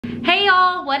Hey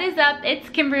y'all, what is up? It's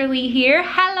Kimberly here.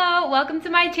 Hello, welcome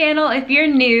to my channel. If you're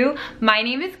new, my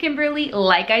name is Kimberly,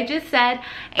 like I just said,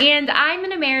 and I'm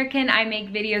an American. I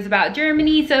make videos about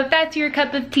Germany, so if that's your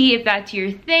cup of tea, if that's your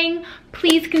thing,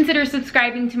 please consider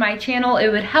subscribing to my channel. It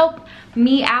would help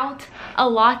me out a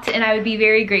lot and I would be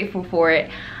very grateful for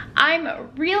it. I'm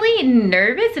really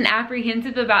nervous and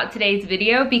apprehensive about today's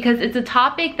video because it's a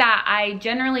topic that I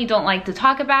generally don't like to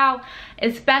talk about,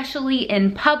 especially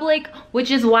in public,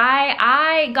 which is why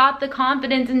I got the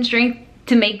confidence and strength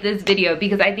to make this video,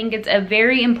 because I think it's a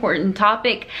very important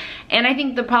topic. And I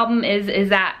think the problem is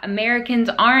that Americans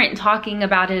aren't talking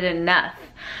about it enough.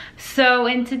 So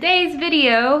in today's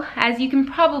video, as you can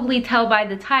probably tell by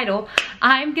the title,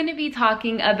 I'm gonna be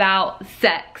talking about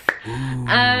sex.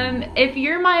 If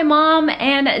you're my mom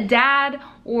and dad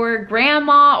or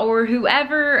grandma or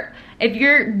whoever, if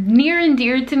you're near and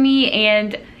dear to me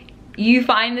and you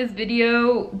find this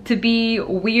video to be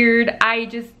weird, I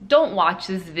just don't watch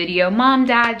this video. Mom,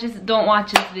 dad, just don't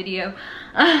watch this video.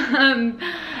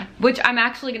 Which I'm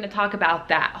actually gonna talk about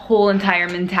that whole entire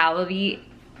mentality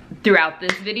throughout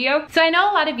this video. So I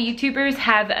know a lot of YouTubers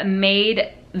have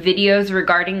made videos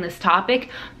regarding this topic,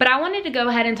 but I wanted to go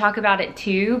ahead and talk about it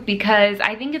too, because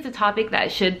I think it's a topic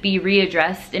that should be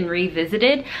readdressed and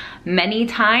revisited many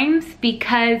times,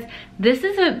 because this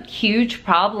is a huge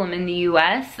problem in the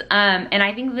US, and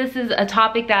I think this is a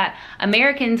topic that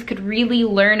Americans could really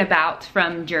learn about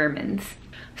from Germans.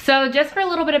 So just for a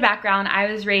little bit of background,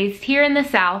 I was raised here in the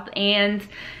South, and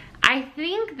I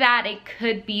think that it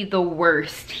could be the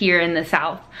worst here in the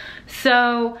South.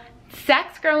 So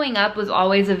sex growing up was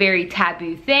always a very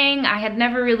taboo thing. I had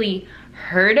never really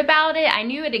heard about it. I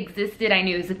knew it existed, I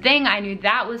knew it was a thing, I knew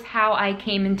that was how I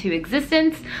came into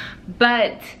existence,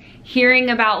 but hearing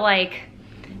about like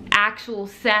actual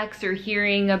sex or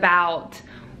hearing about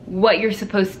what you're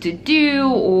supposed to do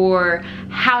or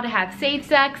how to have safe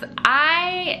sex,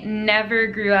 I never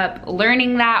grew up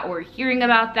learning that or hearing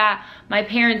about that. My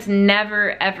parents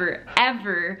never, ever,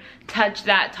 ever touched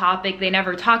that topic. They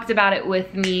never talked about it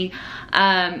with me.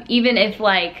 Even if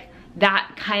like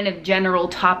that kind of general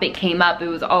topic came up, it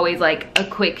was always like a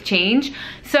quick change.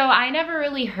 So I never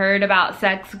really heard about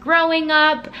sex growing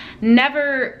up.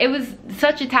 Never, it was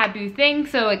such a taboo thing,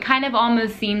 so it kind of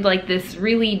almost seemed like this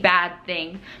really bad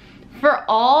thing. For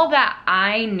all that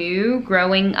I knew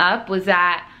growing up was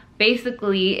that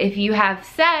basically if you have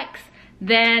sex,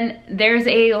 then there's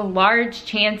a large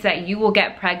chance that you will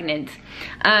get pregnant.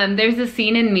 There's a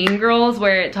scene in Mean Girls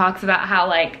where it talks about how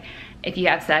like if you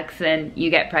have sex then you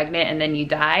get pregnant and then you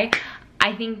die.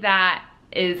 I think that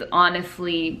is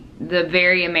honestly the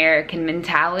very American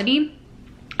mentality.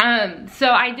 So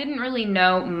I didn't really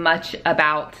know much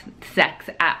about sex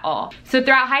at all. So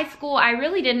throughout high school, I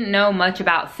really didn't know much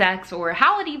about sex or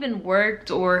how it even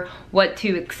worked or what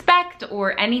to expect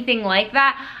or anything like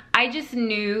that. I just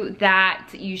knew that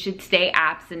you should stay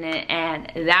abstinent,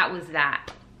 and that was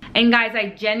that. And guys, I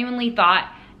genuinely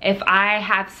thought if I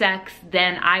have sex,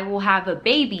 then I will have a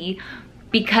baby,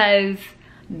 because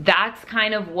that's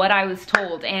kind of what I was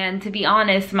told. And to be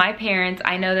honest, my parents,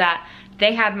 I know that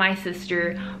they had my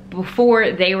sister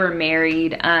before they were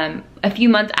married, a few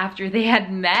months after they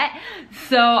had met.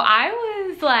 So I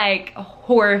was like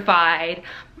horrified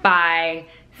by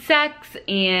sex,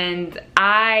 and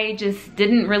I just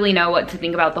didn't really know what to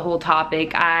think about the whole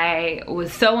topic. I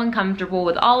was so uncomfortable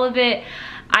with all of it.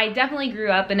 I definitely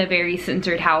grew up in a very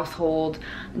censored household,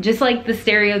 just like the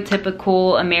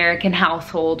stereotypical American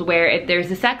household, where if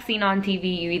there's a sex scene on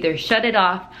TV, you either shut it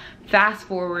off, fast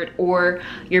forward, or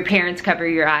your parents cover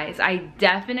your eyes. I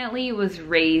definitely was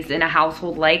raised in a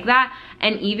household like that,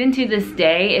 and even to this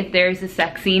day, if there's a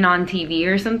sex scene on TV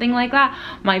or something like that,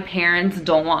 my parents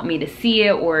don't want me to see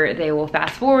it, or they will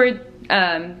fast forward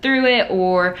through it,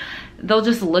 or they'll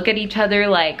just look at each other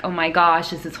like, oh my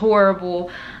gosh, this is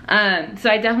horrible. So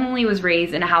I definitely was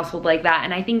raised in a household like that,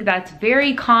 and I think that's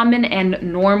very common and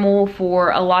normal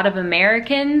for a lot of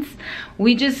Americans.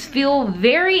 We just feel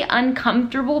very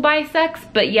uncomfortable by sex,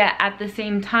 but yet at the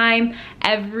same time,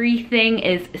 everything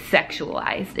is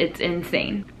sexualized. It's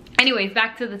insane. Anyways,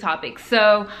 back to the topic.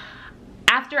 So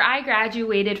after I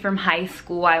graduated from high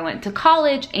school, I went to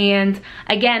college, and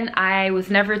again, I was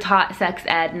never taught sex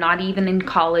ed, not even in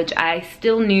college. I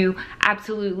still knew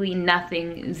absolutely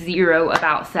nothing, zero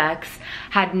about sex,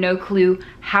 had no clue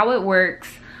how it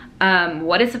works,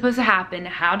 what is supposed to happen,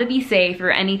 how to be safe, or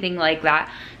anything like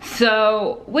that.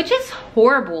 So, which is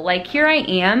horrible. Like, here I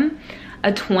am,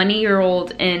 a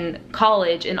 20-year-old in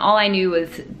college, and all I knew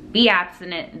was be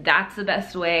abstinent. That's the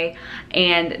best way,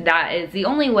 and that is the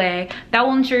only way that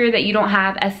will ensure that you don't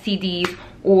have STDs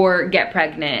or get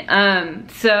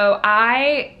pregnant. So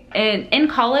in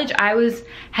college, I was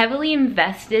heavily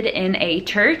invested in a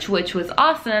church, which was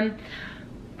awesome,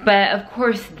 but of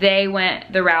course they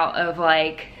went the route of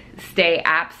like, stay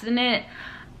abstinent.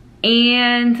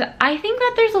 And I think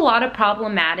that there's a lot of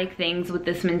problematic things with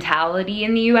this mentality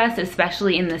in the US,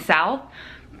 especially in the South,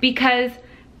 because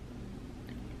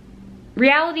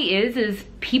reality is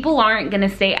people aren't gonna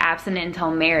stay abstinent until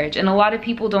marriage, and a lot of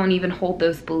people don't even hold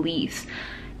those beliefs.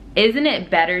 Isn't it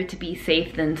better to be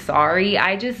safe than sorry?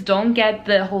 I just don't get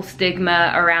the whole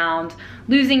stigma around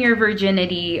losing your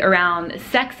virginity, around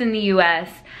sex in the US.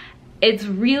 It's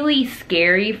really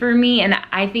scary for me, and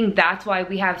I think that's why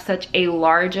we have such a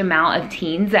large amount of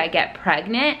teens that get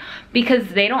pregnant, because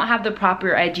they don't have the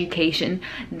proper education.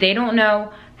 They don't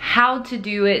know how to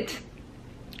do it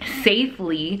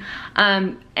safely,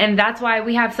 and that's why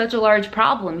we have such a large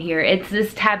problem here. It's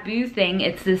this taboo thing.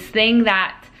 It's this thing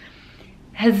that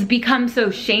has become so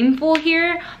shameful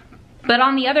here. But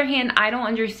on the other hand, I don't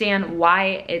understand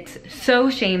why it's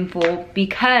so shameful,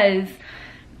 because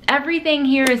everything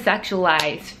here is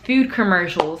sexualized. Food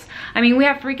commercials. I mean, we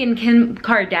have freaking Kim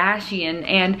Kardashian,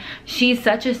 and she's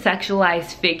such a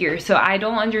sexualized figure. So I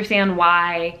don't understand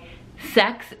why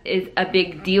sex is a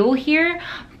big deal here,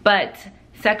 but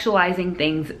sexualizing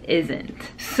things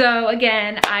isn't. So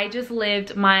again, I just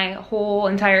lived my whole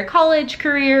entire college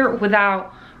career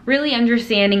without really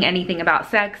understanding anything about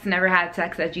sex, never had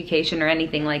sex education or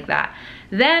anything like that.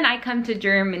 Then I come to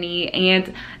Germany,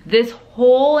 and this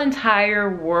whole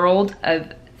entire world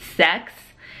of sex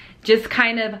just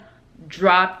kind of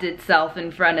dropped itself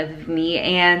in front of me,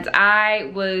 and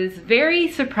I was very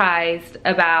surprised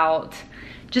about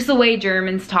just the way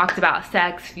Germans talked about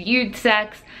sex, viewed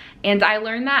sex, and I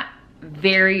learned that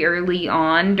very early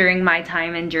on during my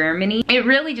time in Germany. It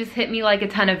really just hit me like a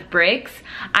ton of bricks.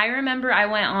 I remember I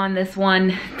went on this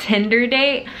one Tinder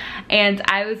date, and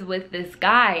I was with this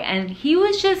guy, and he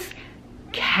was just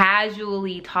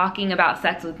casually talking about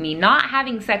sex with me, not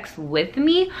having sex with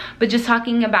me, but just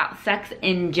talking about sex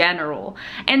in general.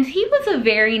 And he was a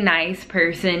very nice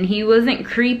person. He wasn't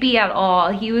creepy at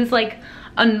all. He was like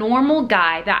a normal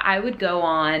guy that I would go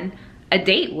on a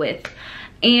date with.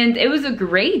 And it was a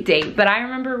great date, but I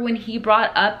remember when he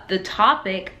brought up the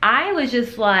topic, I was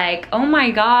just like, oh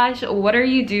my gosh, what are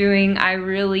you doing? I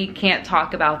really can't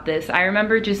talk about this. I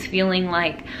remember just feeling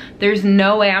like there's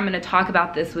no way I'm gonna talk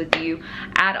about this with you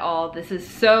at all. This is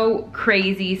so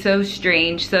crazy, so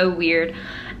strange, so weird.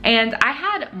 And I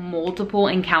had multiple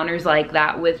encounters like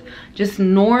that with just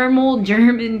normal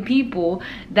German people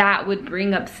that would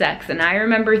bring up sex. And I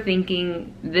remember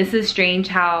thinking, this is strange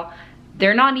how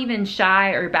they're not even shy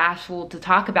or bashful to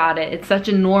talk about it. It's such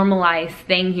a normalized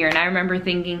thing here. And I remember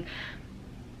thinking,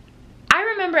 I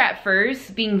remember at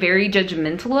first being very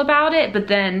judgmental about it, but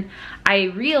then I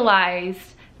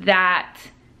realized that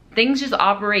things just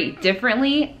operate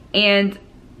differently, and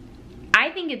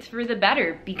I think it's for the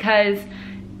better, because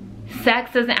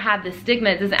sex doesn't have the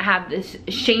stigma, it doesn't have this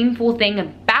shameful thing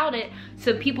about it,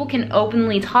 so people can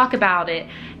openly talk about it.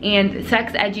 And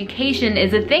sex education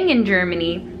is a thing in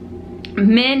Germany.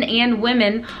 Men and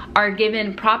women are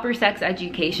given proper sex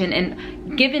education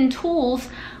and given tools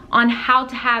on how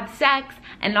to have sex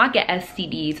and not get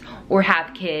STDs or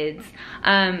have kids.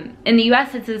 In the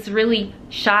US, it's this really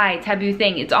shy, taboo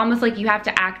thing. It's almost like you have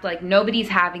to act like nobody's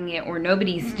having it or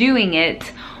nobody's doing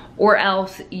it, or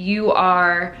else you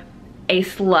are a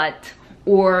slut,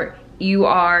 or you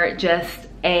are just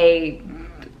a,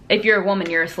 if you're a woman,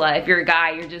 you're a slut. If you're a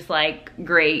guy, you're just like,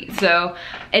 great. So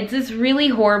it's this really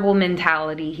horrible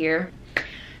mentality here.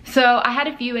 So I had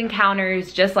a few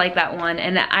encounters just like that one.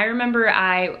 And I remember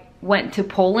I went to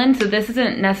Poland. So this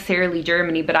isn't necessarily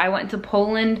Germany, but I went to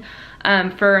Poland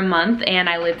for a month, and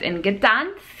I lived in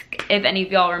Gdansk. If any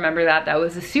of y'all remember that, that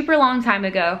was a super long time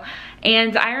ago.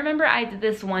 And I remember I did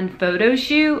this one photo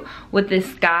shoot with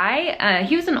this guy.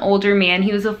 He was an older man,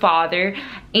 he was a father,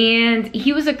 and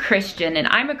he was a Christian, and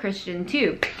I'm a Christian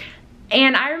too.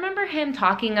 And I remember him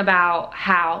talking about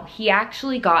how he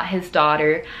actually got his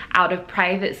daughter out of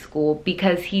private school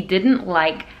because he didn't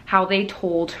like how they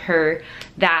told her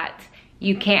that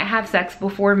you can't have sex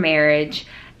before marriage,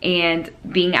 and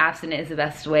being abstinent is the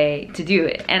best way to do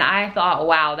it. And I thought,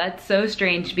 wow, that's so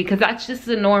strange, because that's just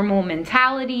the normal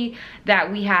mentality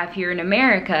that we have here in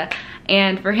America.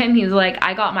 And for him, he was like,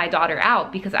 I got my daughter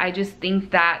out because I just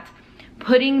think that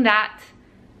putting that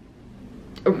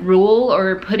rule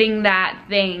or putting that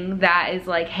thing that is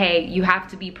like, hey, you have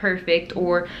to be perfect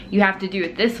or you have to do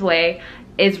it this way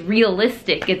is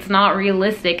realistic. It's not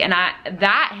realistic. And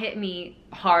that hit me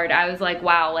hard. I was like,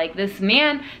 wow, like this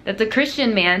man that's a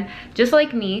Christian man just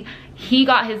like me, he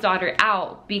got his daughter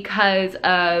out because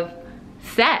of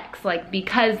sex, like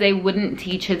because they wouldn't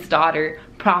teach his daughter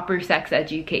proper sex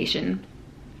education.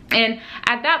 And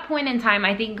at that point in time,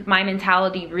 I think my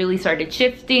mentality really started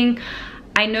shifting.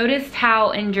 I noticed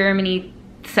how in Germany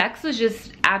sex was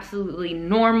just absolutely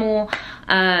normal.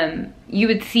 You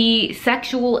would see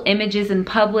sexual images in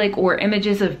public or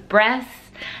images of breasts,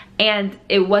 and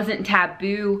it wasn't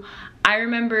taboo. I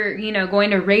remember, you know, going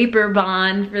to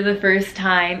Reeperbahn for the first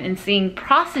time and seeing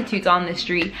prostitutes on the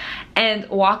street and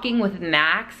walking with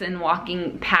Max and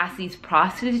walking past these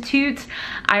prostitutes.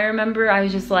 I remember I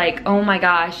was just like, oh my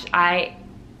gosh, I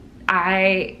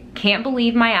can't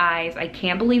believe my eyes. I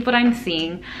can't believe what I'm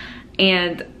seeing.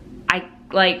 And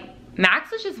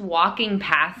Max was just walking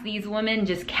past these women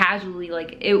just casually,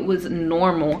 like it was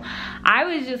normal. I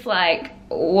was just like,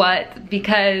 what?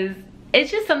 Because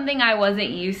it's just something I wasn't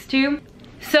used to.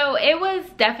 So it was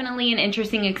definitely an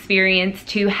interesting experience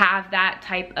to have that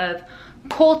type of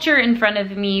culture in front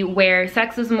of me where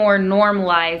sex is more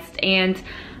normalized. And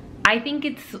I think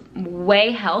it's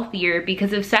way healthier,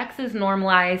 because if sex is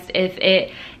normalized, if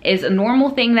it is a normal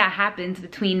thing that happens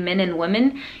between men and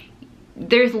women,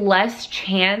 there's less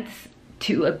chance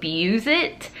to abuse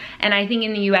it. And I think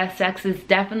in the US, sex is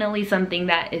definitely something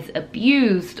that is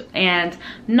abused and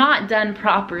not done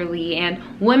properly,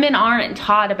 and women aren't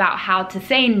taught about how to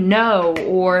say no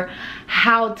or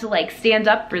how to like stand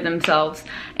up for themselves.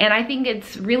 And I think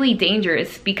it's really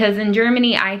dangerous, because in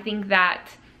Germany, I think that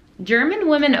German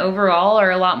women overall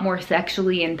are a lot more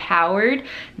sexually empowered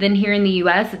than here in the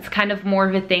US. It's kind of more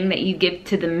of a thing that you give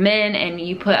to the men and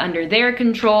you put under their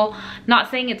control.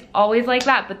 Not saying it's always like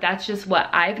that, but that's just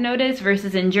what I've noticed.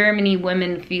 Versus in Germany,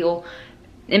 women feel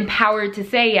empowered to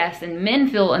say yes and men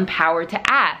feel empowered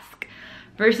to ask.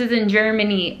 Versus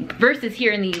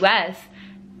here in the US,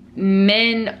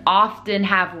 men often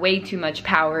have way too much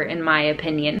power, in my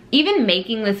opinion. Even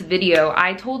making this video,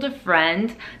 I told a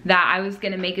friend that I was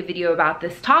gonna make a video about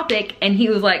this topic, and he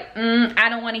was like, I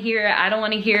don't wanna hear it, I don't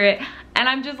wanna hear it. And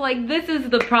I'm just like, this is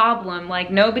the problem. Like,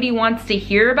 nobody wants to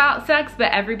hear about sex,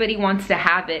 but everybody wants to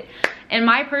have it. In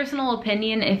my personal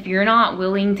opinion, if you're not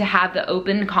willing to have the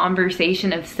open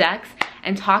conversation of sex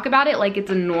and talk about it like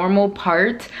it's a normal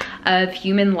part of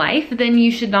human life, then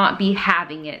you should not be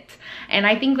having it. And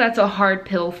I think that's a hard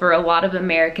pill for a lot of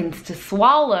Americans to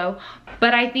swallow,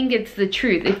 but I think it's the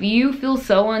truth. If you feel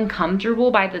so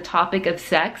uncomfortable by the topic of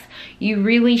sex, you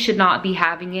really should not be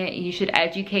having it. You should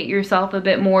educate yourself a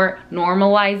bit more,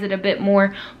 normalize it a bit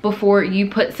more before you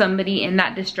put somebody in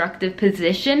that destructive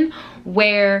position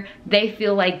where they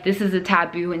feel like this is a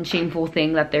taboo and shameful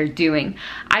thing that they're doing.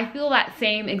 I feel that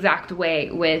same exact way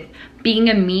with being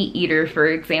a meat eater, for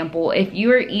example. If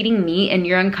you are eating meat and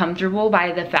you're uncomfortable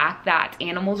by the fact that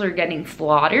animals are getting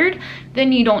slaughtered,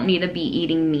 then you don't need to be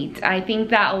eating meat. I think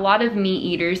that a lot of meat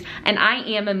eaters, and I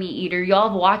am a meat eater, y'all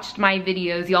have watched my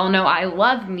videos, y'all know I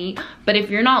love meat, but if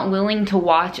you're not willing to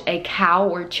watch a cow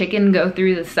or chicken go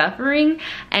through the suffering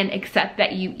and accept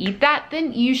that you eat that,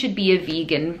 then you should be a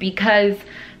vegan, because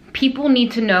people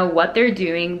need to know what they're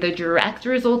doing, the direct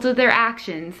results of their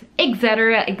actions,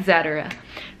 etc., etc.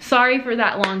 Sorry for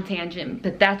that long tangent,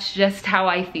 but that's just how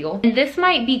I feel. And this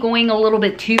might be going a little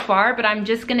bit too far, but I'm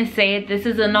just gonna say it. This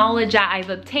is a knowledge that I've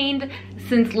obtained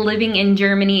since living in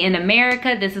Germany and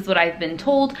America. This is what I've been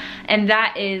told, and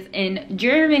that is, in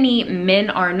Germany, men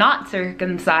are not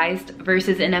circumcised,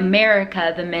 versus in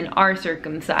America, the men are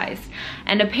circumcised.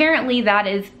 And apparently that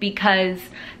is because,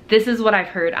 this is what I've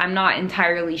heard, I'm not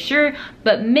entirely sure,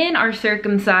 but men are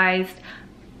circumcised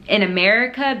in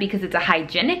America because it's a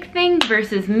hygienic thing,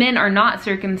 versus men are not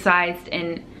circumcised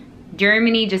in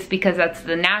Germany just because that's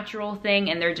the natural thing,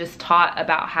 and they're just taught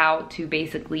about how to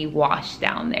basically wash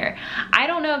down there. I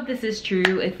don't know if this is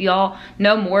true. If y'all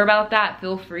know more about that,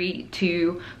 feel free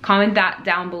to comment that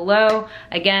down below.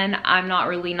 Again, I'm not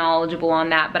really knowledgeable on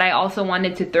that, but I also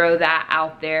wanted to throw that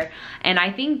out there. And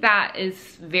I think that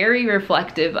is very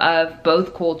reflective of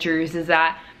both cultures, is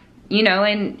that, you know,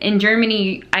 in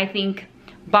Germany, I think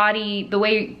the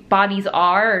way bodies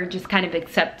are just kind of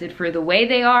accepted for the way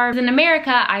they are. In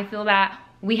America, I feel that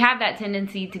we have that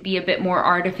tendency to be a bit more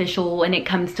artificial when it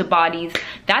comes to bodies.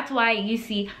 That's why you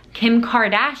see Kim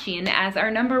Kardashian as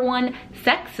our #1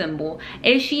 sex symbol.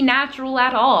 Is she natural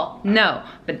at all? No,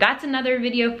 but that's another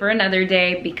video for another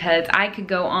day, because I could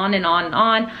go on and on and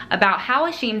on about how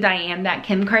ashamed I am that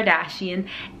Kim Kardashian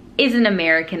is an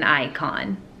American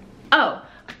icon. Oh,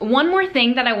 One more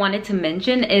thing that I wanted to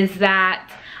mention is that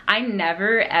I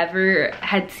never ever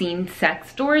had seen sex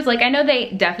stores. Like, I know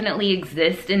they definitely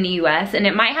exist in the US, and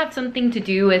it might have something to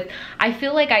do with, I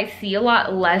feel like I see a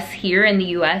lot less here in the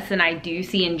US than I do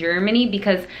see in Germany,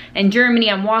 because in Germany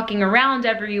I'm walking around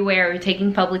everywhere or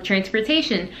taking public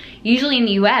transportation. Usually in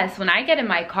the US, when I get in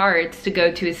my car, it's to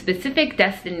go to a specific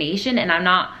destination and I'm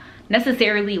not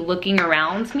necessarily looking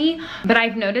around me. But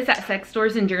I've noticed at sex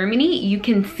stores in Germany, you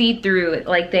can see through it.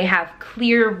 Like, they have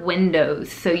clear windows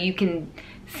so you can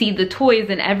see the toys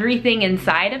and everything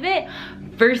inside of it,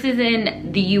 versus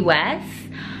in the US,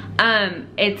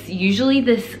 it's usually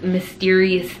this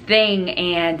mysterious thing,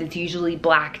 and it's usually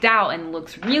blacked out and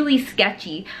looks really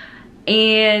sketchy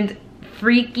and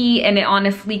freaky, and it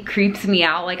honestly creeps me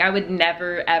out. Like, I would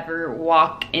never ever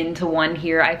walk into one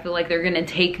here. I feel like they're gonna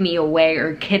take me away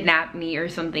or kidnap me or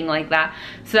something like that.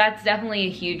 So that's definitely a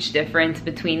huge difference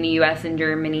between the US and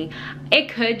Germany. It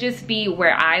could just be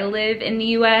where I live in the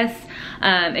US.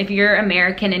 If you're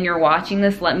American and you're watching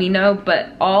this, let me know. But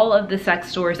all of the sex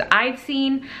stores I've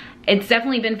seen, it's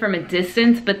definitely been from a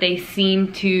distance, but they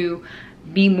seem to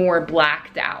be more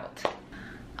blacked out.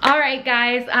 Alright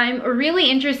guys, I'm really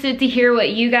interested to hear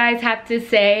what you guys have to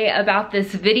say about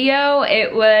this video.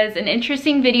 It was an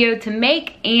interesting video to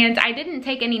make, and I didn't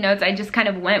take any notes. I just kind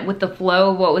of went with the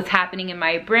flow of what was happening in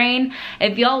my brain.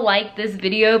 If y'all like this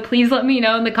video, please let me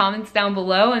know in the comments down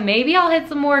below, and maybe I'll hit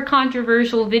some more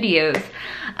controversial videos.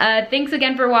 Thanks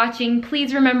again for watching.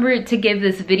 Please remember to give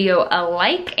this video a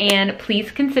like, and please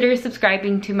consider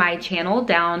subscribing to my channel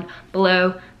down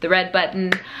below the red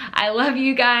button. I love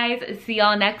you guys. See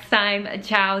y'all next time.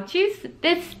 Ciao. Tschüss.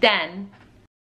 Bis dann.